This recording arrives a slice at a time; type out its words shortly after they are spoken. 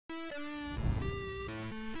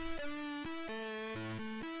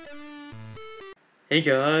Hey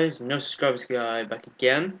guys, no subscribers guy back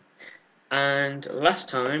again, and last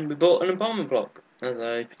time we bought an apartment block, as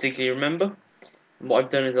I particularly remember. And what I've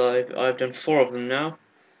done is I've done 4 of them now,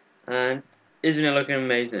 and isn't it looking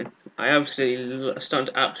amazing? I starting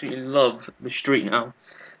to absolutely love the street now.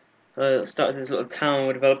 Started this little town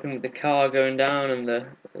we're developing with the car going down and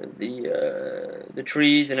the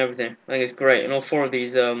trees and everything. I think it's great, and all 4 of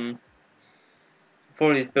these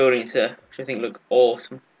buildings here, which I think look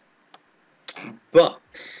awesome. But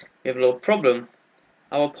we have a little problem.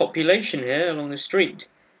 Our population here along the street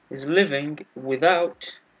is living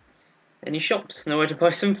without any shops, nowhere to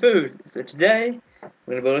buy some food. So today,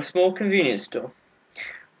 we're going to build a small convenience store.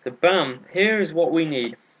 So bam, here is what we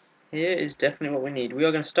need. Here is definitely what we need. We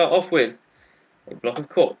are going to start off with a block of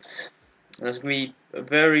quartz. And that's going to be a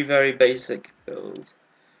very, very basic build.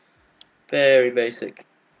 Very basic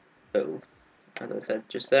build. As I said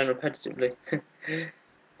just then repetitively.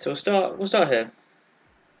 So we'll start here.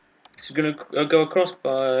 So we're going to go across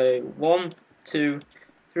by 1, 2,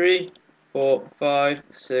 3, 4, 5,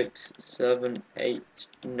 6, 7, 8,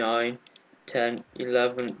 9, 10,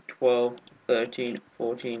 11, 12, 13,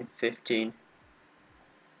 14, 15.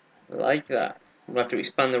 Like that. We'll have to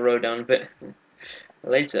expand the road down a bit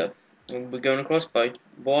later. And we're going across by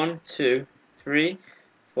 1, 2, 3,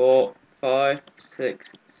 4, 5,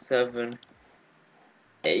 6, 7,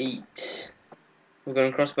 8. We're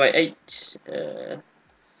going across by 8.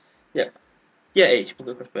 Yeah, 8. We'll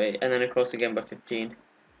go across by 8, and then across again by 15.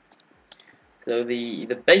 So the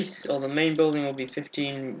base or the main building will be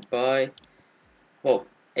 15 by, well,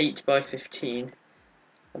 8 by 15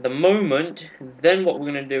 at the moment. Then what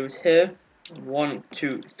we're going to do is here 1,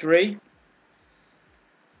 2, 3.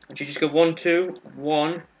 And you just go 1, 2,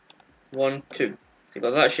 1, 1, 2. So you've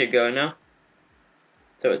got that shape going now.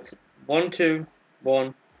 So it's 1, 2,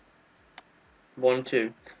 1, 1,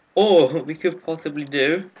 2. Or we could possibly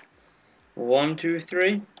do 1, 2,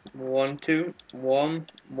 3, 1, 2, 1,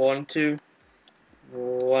 1, 2,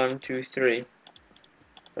 1, 2, 3.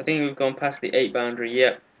 I think we've gone past the 8 boundary.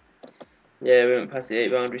 Yep. Yeah, we went past the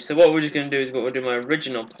 8 boundary. So what we're just going to do is what we'll do my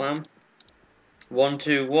original plan. 1,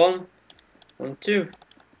 2, 1, 1, 2.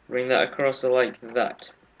 Bring that across like that.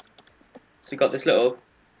 So we've got this little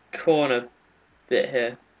corner bit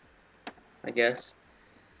here, I guess.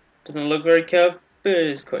 Doesn't look very curved, but it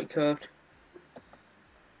is quite curved.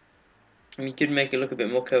 And you could make it look a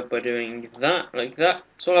bit more curved by doing that, like that.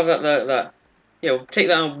 So I'll have that. Yeah, we'll take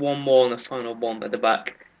that on one more on the final one at the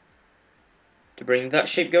back. To bring that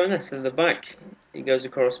shape going there. So the back, it goes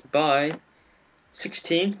across by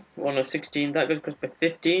 16. 1 or 16, that goes across by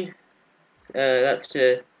 15. That's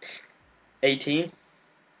to 18.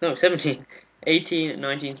 No, 17. 18,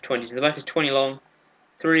 19, 20. So the back is 20 long.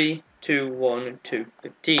 3, 2, 1, 2,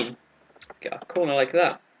 15. Get a corner like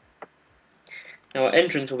that. Now our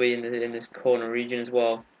entrance will be in this corner region as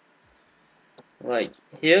well, like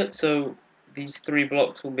here. So these 3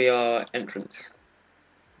 blocks will be our entrance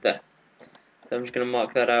there. So I'm just going to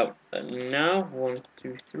mark that out now. 1,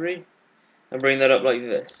 2, 3, and bring that up like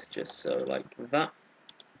this, just so like that.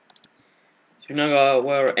 So we now got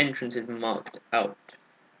where our entrance is marked out.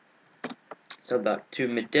 So that to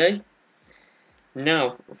midday.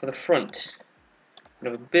 Now for the front. We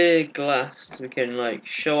have a big glass so we can like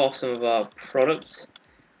show off some of our products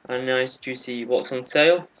and nice juicy what's on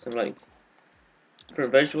sale, some like fruit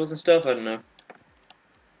and vegetables and stuff, I don't know.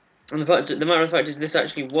 And the matter of fact is this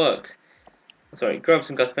actually works. Sorry, grab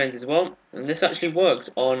some gas paints as well, and this actually works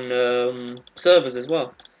on servers as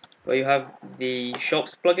well, where you have the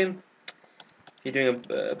shops plugin. If you're doing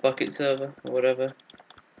a bucket server or whatever,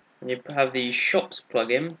 and you have the shops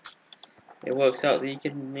plugin, it works out that you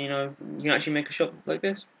can actually make a shop like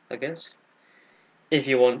this, I guess. If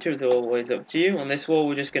you want to, it's always up to you. On this wall,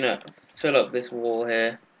 we're just gonna fill up this wall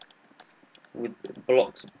here with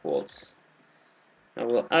blocks of quartz. Now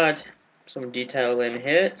we'll add some detail in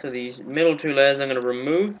here. So these middle 2 layers I'm gonna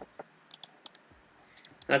remove.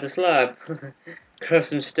 Add a slab. Grab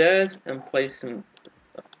some stairs and place some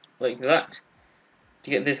like that to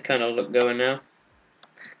get this kind of look going now,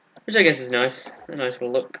 which I guess is nice, a nice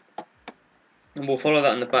little look. And we'll follow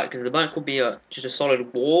that in the back, because the back will be just a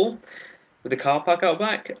solid wall with a car park out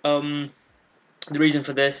back. The reason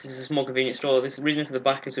for this is a small convenience store. The reason for the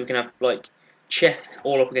back is so we can have like chests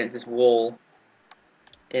all up against this wall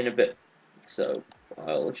in a bit. So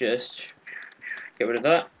I'll just get rid of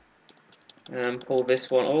that and pull this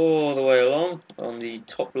one all the way along on the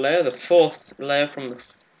top layer, the 4th layer from the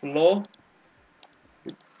floor,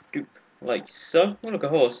 like so. Oh, look, a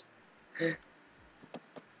horse.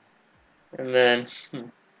 And then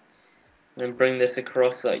bring this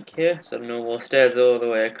across like here, so no more stairs all the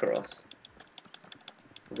way across.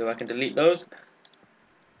 Go back and delete those.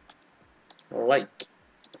 Like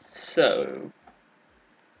so.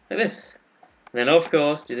 Like this. And then of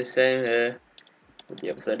course do the same here with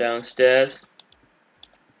the upside down stairs.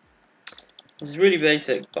 This is really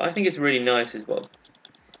basic, but I think it's really nice as well.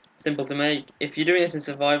 Simple to make. If you're doing this in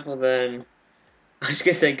survival, then I was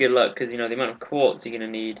gonna say good luck, because you know the amount of quartz you're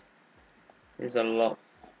gonna need is a lot.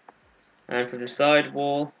 And for the side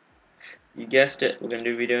wall, you guessed it, we're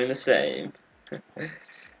gonna be doing the same.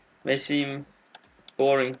 May seem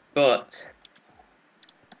boring, but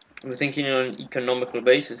we're thinking on an economical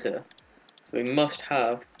basis here. So we must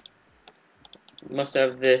have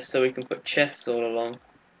this, so we can put chests all along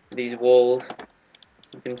these walls.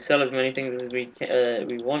 We can sell as many things as we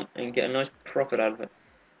want and get a nice profit out of it.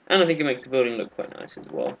 And I think it makes the building look quite nice as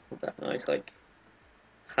well, with that nice like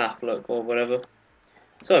half look or whatever.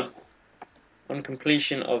 So on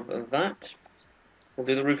completion of that, we'll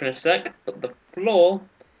do the roof in a sec, but the floor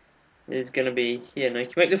is going to be here. Now you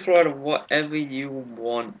can make the floor out of whatever you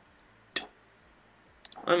want.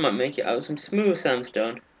 I might make it out of some smooth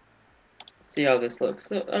sandstone. See how this looks.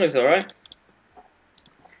 So that looks alright.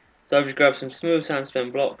 So I've just grabbed some smooth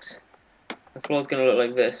sandstone blocks. The floor's going to look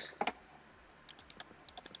like this.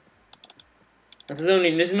 This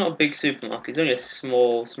is not a big supermarket. It's only a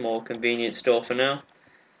small convenience store for now.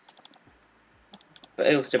 But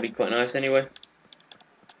it'll still be quite nice anyway.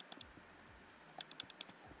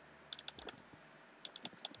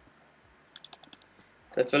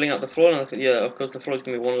 So filling out the floor, and yeah, of course the floor is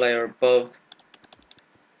going to be one layer above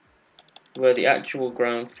where the actual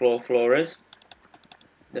ground floor is.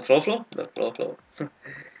 The floor? The floor.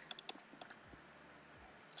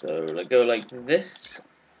 So go like this,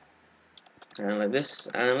 and like this,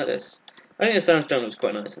 and like this. I think the sandstone looks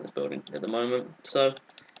quite nice in this building at the moment, so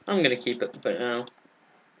I'm going to keep it for now.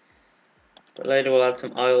 But later we'll add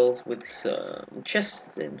some aisles with some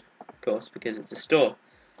chests in, of course, because it's a store.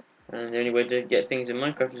 And the only way to get things in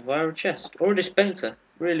Minecraft is via a chest, or a dispenser.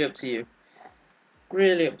 Really up to you.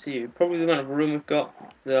 Really up to you. Probably the amount of room we've got,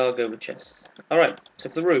 I'll go with chests. Alright, so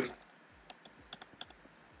for the roof,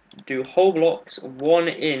 do whole blocks, one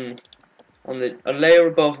in, on a layer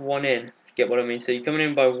above one in, if you get what I mean. So you're coming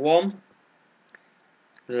in by one,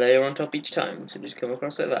 layer on top each time. So just come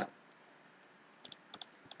across like that.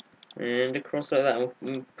 And across like that. And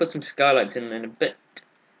we'll put some skylights in a bit.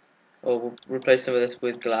 Or we'll replace some of this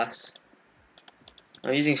with glass.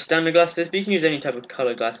 I'm using standard glass for this, but you can use any type of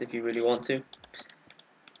colour glass if you really want to.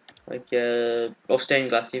 Like, or stained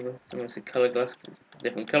glass even. Someone said colour glass, because it's a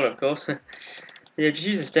different colour of course. Yeah, just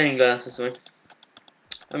use a stained glass or something.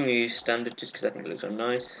 I'm going to use standard just because I think it looks so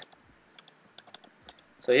nice.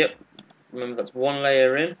 So yep, remember that's one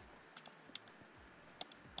layer in.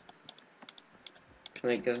 To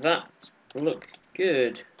make that look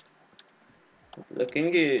good.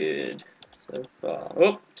 Looking good so far.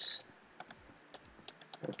 Oops.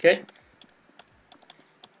 Okay.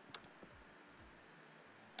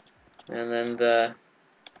 And then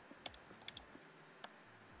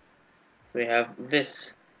we have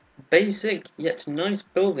this basic yet nice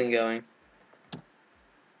building going.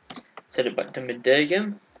 Set it back to midday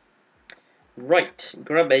again. Right,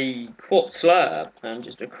 grab a quartz slab and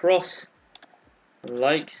just across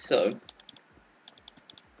like so.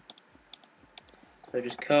 So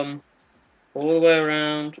just come all the way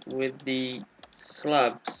around with the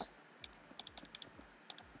slabs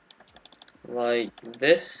like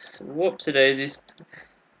this. Whoopsie daisies.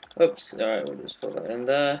 Oops. Alright, we'll just put that in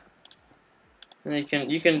there. And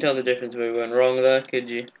you can tell the difference where we went wrong there, could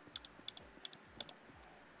you?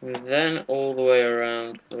 And then all the way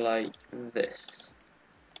around like this.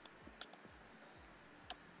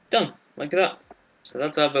 Done, like that. So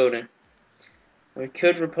that's our building. We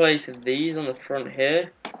could replace these on the front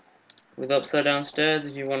here with upside down stairs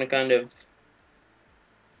if you want to kind of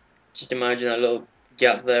just imagine that little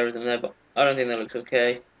gap there isn't there, but I don't think that looks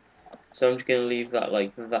okay. So I'm just going to leave that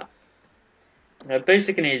like that. Now,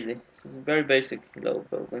 basic and easy. This is a very basic little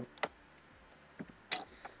building.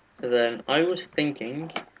 So then I was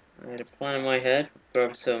thinking, I had a plan in my head,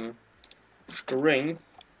 grab some string.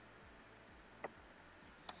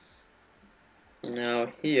 Now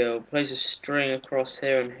here, we'll place a string across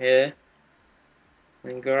here and here.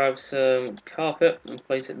 And grab some carpet and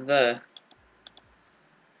place it there.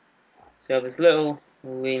 So you have this little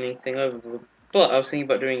leaning thing over, but I was thinking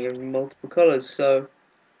about doing it in multiple colours, so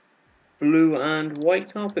blue and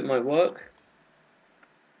white carpet might work.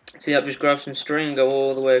 So yeah, just grab some string and go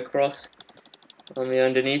all the way across on the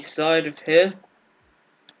underneath side of here.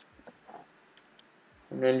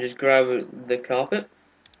 And then just grab the carpet.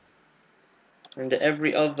 And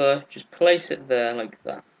every other, just place it there like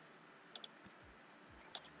that.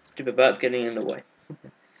 Stupid bat's getting in the way.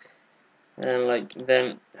 And like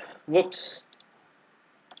then, whoops.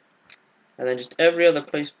 And then just every other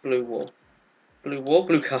place blue wall. Blue wall,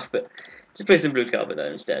 blue carpet. Just place some blue carpet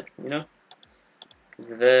there instead, you know? Because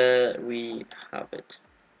there we have it.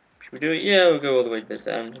 Should we do it? Yeah, we'll go all the way to this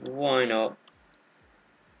end. Why not?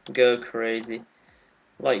 Go crazy.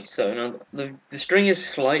 Like so. Now, the string is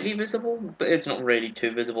slightly visible, but it's not really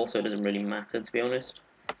too visible, so it doesn't really matter, to be honest.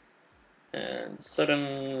 And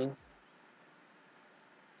sudden...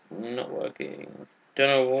 Not working. Don't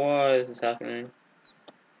know why this is happening.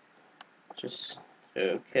 Just...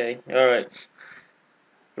 Okay. Alright.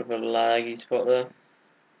 Bit of a laggy spot there.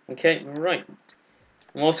 Okay, right.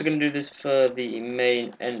 I'm also going to do this for the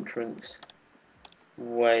main entrance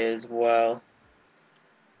way as well.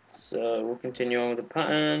 So we'll continue on with the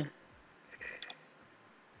pattern.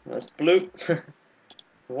 That's blue,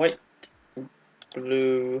 white,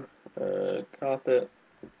 blue, carpet,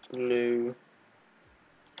 blue,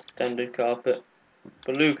 standard carpet,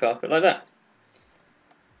 blue carpet, like that.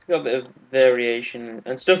 It's got a bit of variation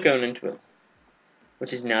and stuff going into it,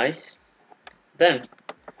 which is nice. Then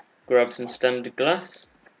grab some standard glass,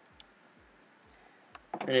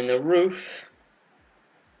 and in the roof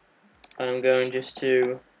I'm going just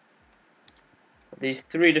to these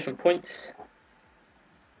 3 different points.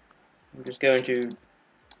 I'm just going to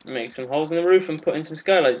make some holes in the roof and put in some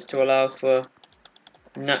skylights to allow for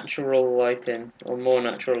natural lighting, or more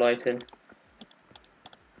natural lighting,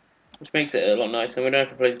 which makes it a lot nicer. We don't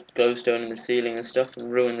have to place glowstone in the ceiling and stuff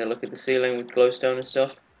and ruin the look of the ceiling with glowstone and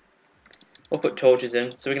stuff. We'll put torches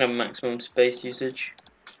in so we can have maximum space usage,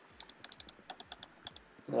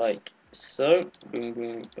 like so. Boom,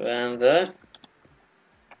 boom, and there.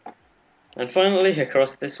 And finally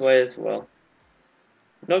across this way as well.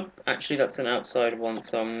 Nope, actually that's an outside one,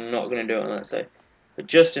 so I'm not going to do it on that side. But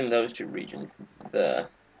just in those 2 regions there.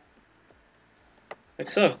 Like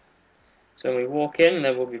so. So when we walk in,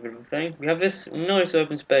 there will be a bit of a thing. We have this nice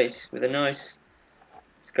open space with a nice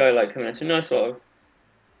skylight coming in. So nice sort of...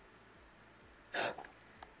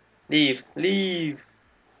 Leave, leave,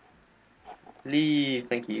 leave,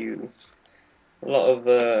 thank you. A lot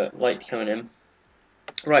of light coming in.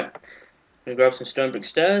 Right. I'm going to grab some stone brick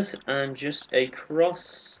stairs and just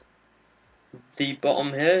across the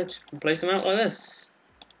bottom here, just place them out like this.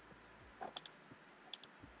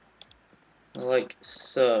 Like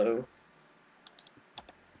so.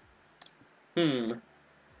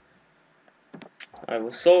 I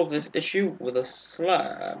will solve this issue with a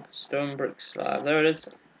slab. Stone brick slab. There it is.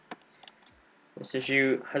 This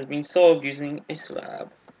issue has been solved using a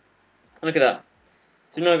slab. And look at that.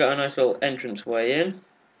 So now I've got a nice little entrance way in.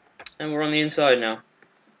 And we're on the inside now.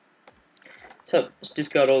 So let's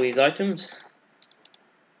discard all these items.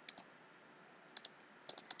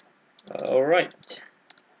 Alright.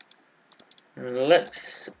 And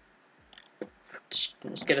let's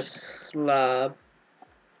get a slab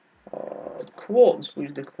of quartz. We'll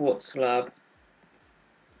use the quartz slab.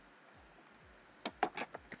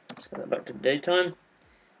 Set that back to daytime.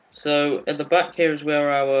 So at the back here is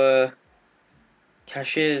where our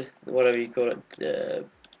cashiers, whatever you call it,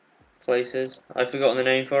 places. I've forgotten the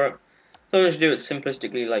name for it. So I'm going to do it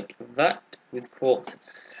simplistically like that with quartz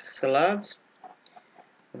slabs.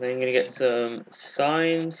 And then I'm going to get some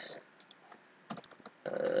signs,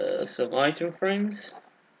 some item frames.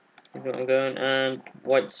 You know what I'm going, and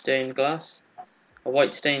white stained glass. A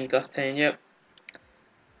white stained glass pane, yep.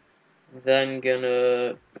 Then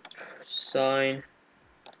gonna sign.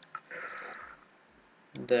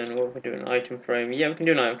 Then what we do, an item frame. Yeah, we can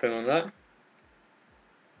do an item frame on that.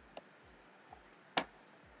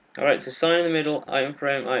 Alright, so sign in the middle, item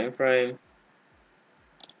frame, item frame.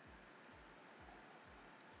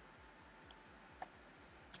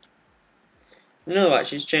 No,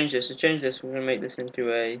 actually, let's change this. To change this, we're going to make this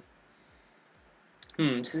into a...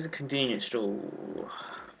 this is a convenience store.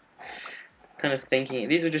 Kind of thinking...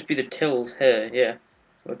 These will just be the tills here, yeah.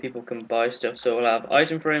 Where people can buy stuff. So we'll have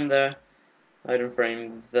item frame there, item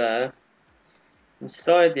frame there.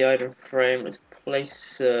 Inside the item frame, let's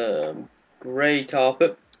place grey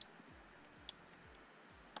carpet.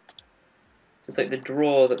 It's like the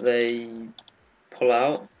drawer that they pull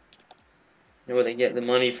out, you know, where they get the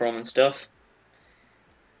money from and stuff.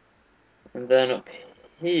 And then up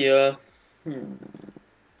here,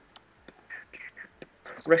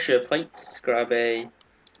 pressure plates. Grab a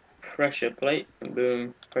pressure plate, and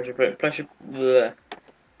boom, pressure plate, pressure. Bleh.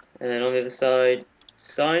 And then on the other side,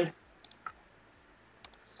 sign,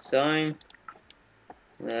 sign.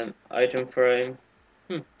 And then item frame.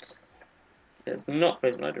 Let's not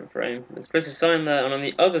place an item frame. Let's place a sign there, and on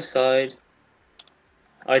the other side,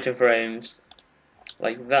 item frames.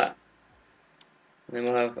 like that. And then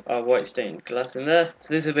we'll have our white stained glass in there.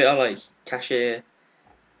 So this is a bit of like cashier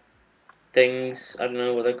things. I don't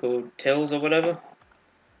know what they're called, tills or whatever.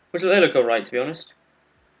 Which they look alright, to be honest.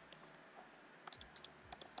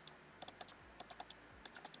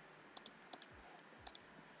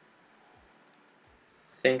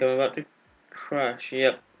 Think I'm about to crash.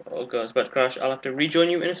 Yep. Oh god, it's about to crash. I'll have to rejoin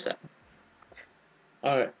you in a sec.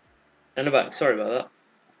 Alright. And I'm back. Sorry about that.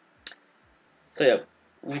 So yeah,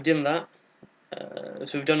 we've done that.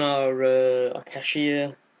 So we've done our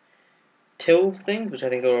cashier tills things, which I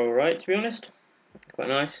think are alright, to be honest. Quite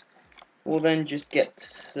nice. We'll then just get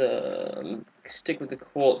stick with the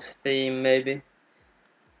quartz theme, maybe.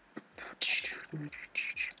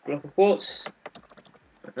 Block of quartz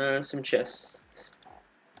and some chests.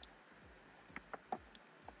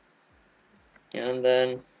 And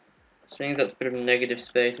then, seeing as that's a bit of a negative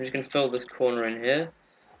space, I'm just going to fill this corner in here.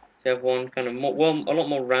 So you have one kind of more, well, a lot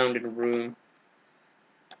more rounded room.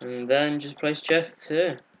 And then just place chests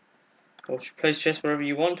here. Or place chests wherever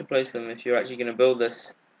you want to place them if you're actually going to build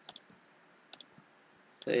this.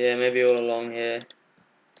 So yeah, maybe all along here.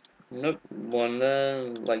 Nope, one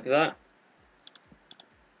there, like that.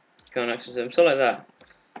 Can't access them, so like that.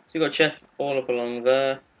 So you've got chests all up along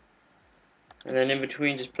there. And then in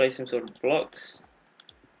between just place some sort of blocks.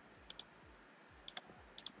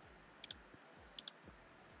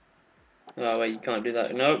 Oh wait, you can't do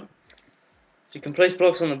that, nope. So you can place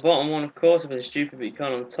blocks on the bottom one, of course, if it's stupid, but you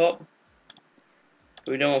can't on the top.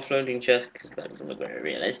 But we don't want floating chests because that doesn't look very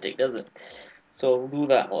realistic, does it? So we'll do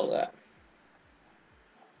that like that.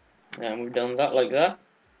 And we've done that like that.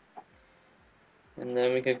 And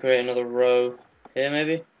then we can create another row here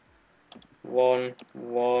maybe. 1,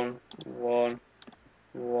 1, 1,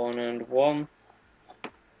 1 and 1.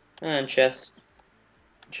 And chest,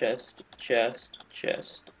 chest, chest,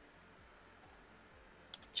 chest.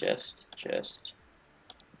 Chest, chest,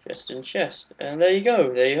 chest and chest. And there you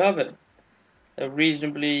go, there you have it. A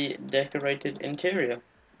reasonably decorated interior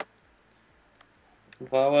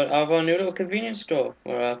of our new little convenience store,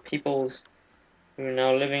 where our peoples who are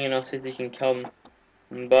now living in our city can come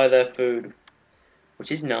and buy their food,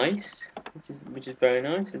 which is nice, which is very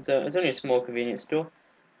nice. It's only a small convenience store,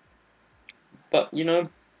 but you know,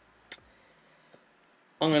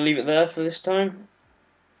 I'm gonna leave it there for this time.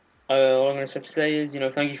 All I'm gonna have to say is, you know,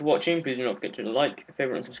 thank you for watching. Please do not forget to like,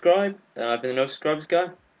 favorite, and subscribe. I've been the No Subscribers Guy,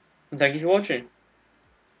 and thank you for watching.